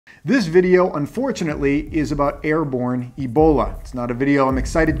This video, unfortunately, is about airborne Ebola. It's not a video I'm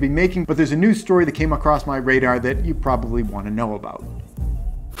excited to be making, but there's a news story that came across my radar that you probably want to know about.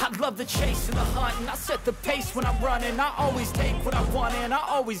 I love the chase and the hunt, and I set the pace when I'm running. I always take what I want and I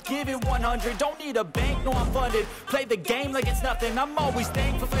always give it 100. Don't need a bank, no, I'm funded. Play the game like it's nothing. I'm always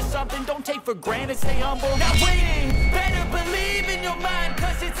thankful for something. Don't take for granted, stay humble. Now waiting, better believe in your mind,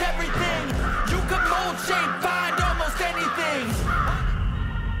 cause it's everything. You can mold, shape, find almost anything.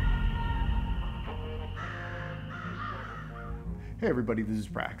 Hey everybody, this is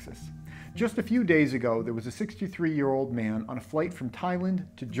Praxis. Just a few days ago, there was a 63-year-old man on a flight from Thailand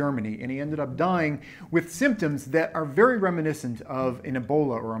to Germany, and he ended up dying with symptoms that are very reminiscent of an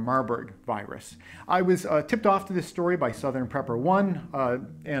Ebola or a Marburg virus. I was tipped off to this story by Southern Prepper 1,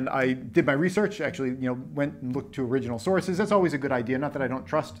 and I did my research, actually, went and looked to original sources. That's always a good idea, not that I don't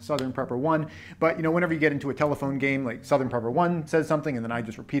trust Southern Prepper 1, but whenever you get into a telephone game, like Southern Prepper 1 says something, and then I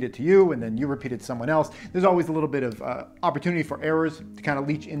just repeat it to you, and then you repeat it to someone else, there's always a little bit of opportunity for errors to kind of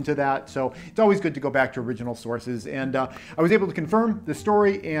leach into that. So it's always good to go back to original sources. And I was able to confirm the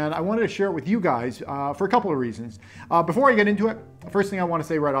story, and I wanted to share it with you guys for a couple of reasons. Before I get into it, the first thing I want to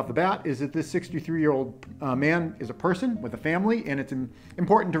say right off the bat is that this 63-year-old man is a person with a family, and it's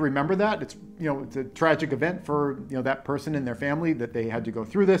important to remember that. It's it's a tragic event for that person and their family that they had to go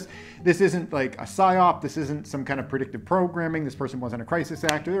through this. This isn't like a psyop. This isn't some kind of predictive programming. This person wasn't a crisis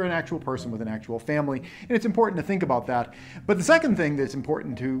actor. They're an actual person with an actual family, and it's important to think about that. But the second thing that's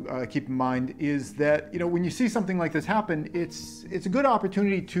important to keep in mind is that when you see something like this happen, it's a good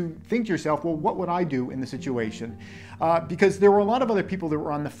opportunity to think to yourself, well, what would I do in the situation? Because there were a lot of other people that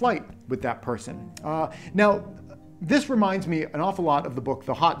were on the flight with that person. Now, this reminds me an awful lot of the book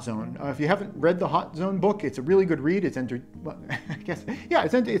The Hot Zone. If you haven't read the Hot Zone book, it's a really good read. It's it's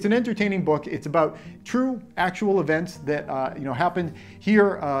an entertaining book. It's about true, actual events that happened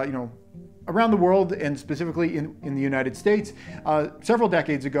here, around the world, and specifically in the United States several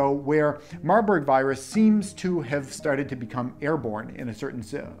decades ago, where Marburg virus seems to have started to become airborne in a certain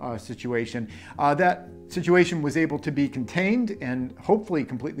situation. That situation was able to be contained and hopefully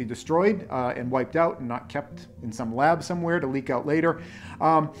completely destroyed and wiped out and not kept in some lab somewhere to leak out later.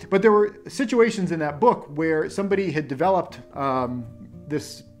 But there were situations in that book where somebody had developed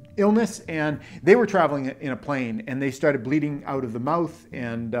this illness, and they were traveling in a plane, and they started bleeding out of the mouth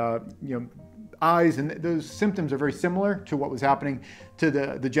and eyes, and those symptoms are very similar to what was happening to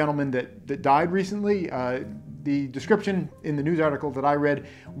the gentleman that died recently. The description in the news article that I read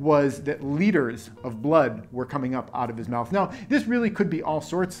was that liters of blood were coming up out of his mouth. Now, this really could be all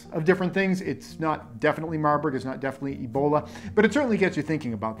sorts of different things. It's not definitely Marburg, it's not definitely Ebola, but it certainly gets you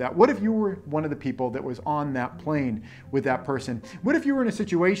thinking about that. What if you were one of the people that was on that plane with that person? What if you were in a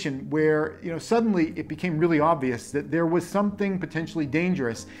situation where, suddenly it became really obvious that there was something potentially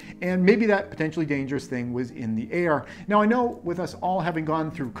dangerous, and maybe that potentially dangerous thing was in the air? Now, I know with us all having gone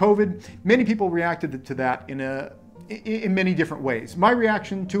through COVID, many people reacted to that in many different ways. My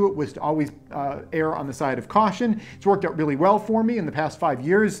reaction to it was to always err on the side of caution. It's worked out really well for me in the past 5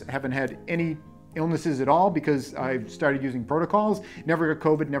 years. I haven't had any illnesses at all because I've started using protocols. Never got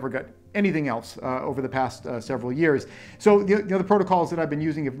COVID, never got anything else over the past several years. So the protocols that I've been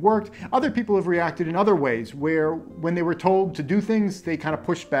using have worked. Other people have reacted in other ways, where when they were told to do things, they kind of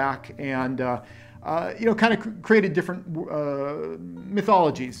pushed back and kind of created different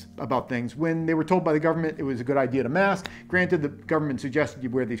mythologies about things. When they were told by the government it was a good idea to mask, granted, the government suggested you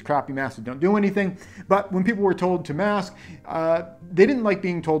wear these crappy masks that don't do anything, but when people were told to mask, they didn't like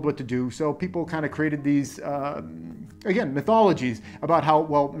being told what to do, so people kind of created these, again, mythologies about how,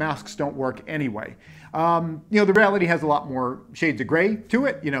 well, masks don't work anyway. The reality has a lot more shades of gray to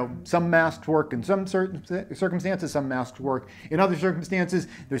it. Some masks work in some certain circumstances, some masks work in other circumstances.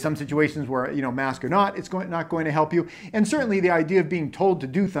 There's some situations where, mask or not, it's not going to help you. And certainly the idea of being told to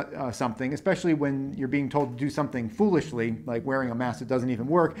do something, especially when you're being told to do something foolishly, like wearing a mask that doesn't even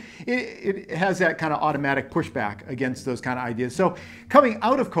work, it has that kind of automatic pushback against those kind of ideas. So coming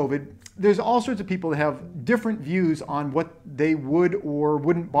out of COVID, there's all sorts of people that have different views on what they would or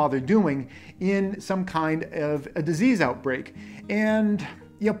wouldn't bother doing in some kind of a disease outbreak. And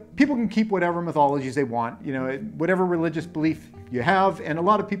people can keep whatever mythologies they want, whatever religious belief you have, and a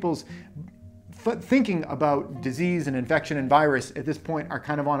lot of people's thinking about disease and infection and virus at this point are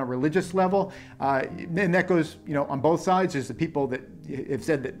kind of on a religious level, and that goes on both sides. There's the people that have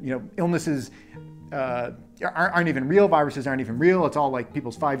said that illnesses aren't even real. Viruses aren't even real. It's all like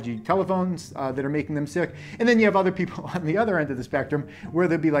people's 5G telephones that are making them sick. And then you have other people on the other end of the spectrum where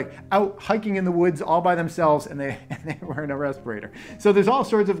they'll be like out hiking in the woods all by themselves and they're wearing a respirator. So there's all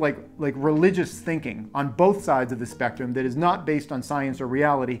sorts of like religious thinking on both sides of the spectrum that is not based on science or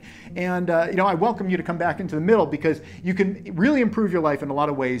reality. And I welcome you to come back into the middle, because you can really improve your life in a lot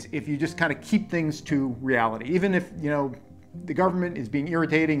of ways if you just kind of keep things to reality. Even if, the government is being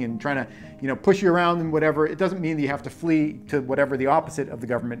irritating and trying to, push you around and whatever, it doesn't mean that you have to flee to whatever the opposite of the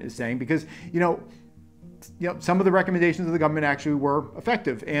government is saying, because, some of the recommendations of the government actually were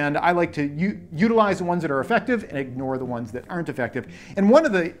effective. And I like to utilize the ones that are effective and ignore the ones that aren't effective. And one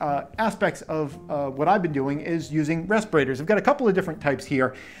of the aspects of what I've been doing is using respirators. I've got a couple of different types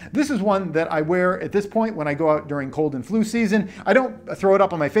here. This is one that I wear at this point when I go out during cold and flu season. I don't throw it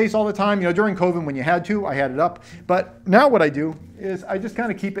up on my face all the time. During COVID when you had to, I had it up. But now what I do is I just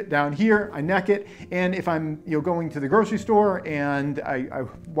kind of keep it down here, I neck it, and if I'm going to the grocery store and I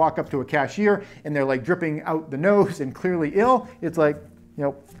walk up to a cashier and they're like dripping out the nose and clearly ill, it's like,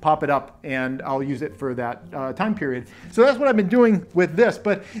 pop it up and I'll use it for that time period. So that's what I've been doing with this,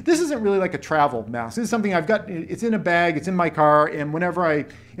 but this isn't really like a travel mask. This is something I've got, it's in a bag, it's in my car, and whenever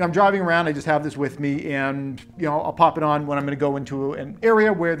I'm driving around, I just have this with me, and I'll pop it on when I'm going to go into an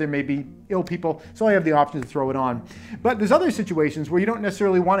area where there may be ill people, so I have the option to throw it on. But there's other situations where you don't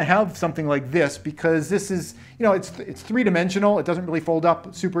necessarily want to have something like this, because this is, it's three-dimensional, it doesn't really fold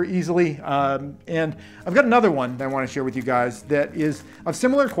up super easily, and I've got another one that I want to share with you guys that is of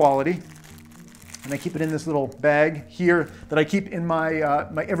similar quality, and I keep it in this little bag here that I keep in my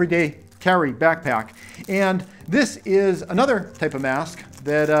my everyday carry backpack. And this is another type of mask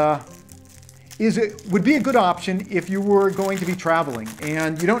that would be a good option if you were going to be traveling,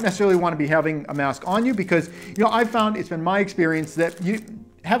 and you don't necessarily want to be having a mask on you, because I've found, it's been my experience that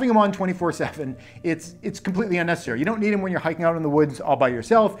having them on 24/7, it's completely unnecessary. You don't need them when you're hiking out in the woods all by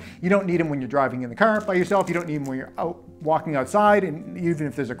yourself. You don't need them when you're driving in the car by yourself. You don't need them when you're out walking outside, and even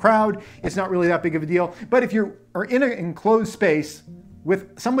if there's a crowd, it's not really that big of a deal. But if you are in an enclosed space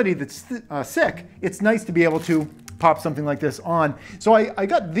with somebody that's sick, it's nice to be able to pop something like this on. So I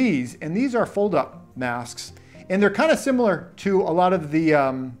got these, and these are fold-up masks, and they're kind of similar to a lot of the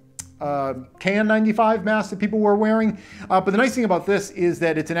KN95 masks that people were wearing. But the nice thing about this is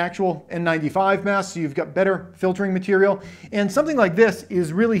that it's an actual N95 mask, so you've got better filtering material. And something like this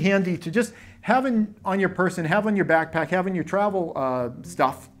is really handy to just have on your person, have on your backpack, have in your travel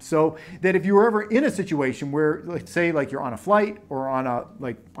stuff, so that if you were ever in a situation where, let's say, like you're on a flight or on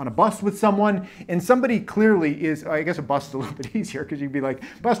a bus with someone, and somebody clearly is, I guess a bus is a little bit easier because you'd be like,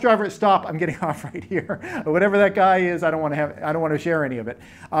 bus driver, stop, I'm getting off right here, or whatever that guy is, I don't want to share any of it.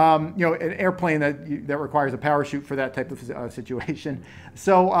 An airplane that requires a parachute for that type of situation.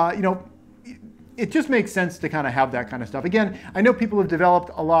 So it just makes sense to kind of have that kind of stuff. Again, I know people have developed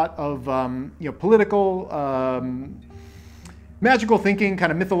a lot of political, magical thinking,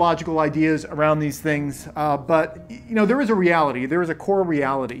 kind of mythological ideas around these things, but there is a reality, there is a core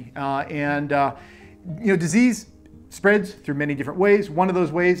reality, and disease spreads through many different ways. One of those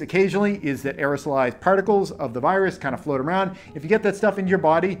ways occasionally is that aerosolized particles of the virus kind of float around. If you get that stuff into your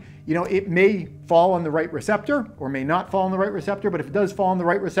body, it may fall on the right receptor or may not fall on the right receptor, but if it does fall on the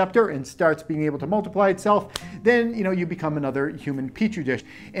right receptor and starts being able to multiply itself, then you become another human petri dish.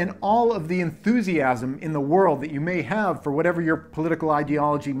 And all of the enthusiasm in the world that you may have for whatever your political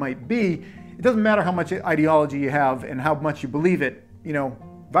ideology might be, it doesn't matter how much ideology you have and how much you believe it,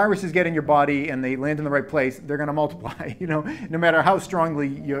 viruses get in your body and they land in the right place, they're going to multiply, no matter how strongly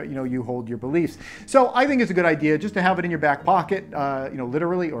you hold your beliefs. So I think it's a good idea just to have it in your back pocket,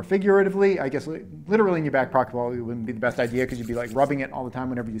 literally or figuratively. I guess literally in your back pocket probably wouldn't be the best idea because you'd be like rubbing it all the time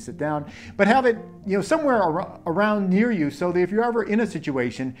whenever you sit down. But have it, somewhere around near you, so that if you're ever in a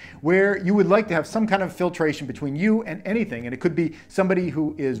situation where you would like to have some kind of filtration between you and anything, and it could be somebody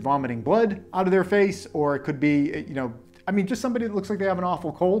who is vomiting blood out of their face, or it could be, just somebody that looks like they have an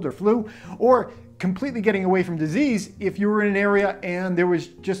awful cold or flu, or completely getting away from disease. If you were in an area and there was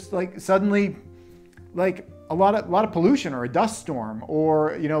just suddenly a lot of pollution or a dust storm,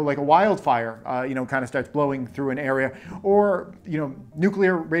 or like a wildfire, kind of starts blowing through an area, or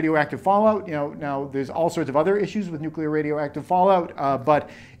nuclear radioactive fallout. Now there's all sorts of other issues with nuclear radioactive fallout, but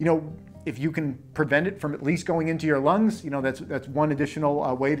if you can prevent it from at least going into your lungs, that's one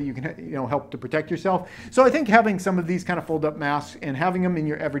additional way that you can help to protect yourself. So I think having some of these kind of fold-up masks and having them in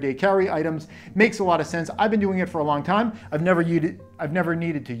your everyday carry items makes a lot of sense. I've been doing it for a long time. I've never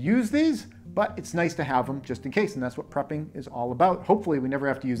needed to use these, but it's nice to have them just in case, and that's what prepping is all about. Hopefully we never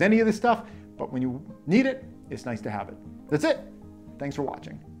have to use any of this stuff, but when you need it, it's nice to have it. That's it. Thanks for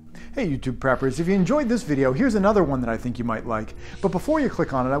watching. Hey YouTube preppers, if you enjoyed this video, here's another one that I think you might like. But before you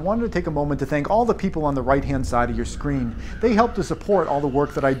click on it, I wanted to take a moment to thank all the people on the right-hand side of your screen. They help to support all the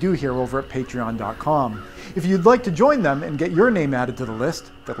work that I do here over at patreon.com. If you'd like to join them and get your name added to the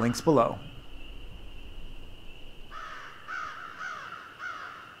list, the link's below.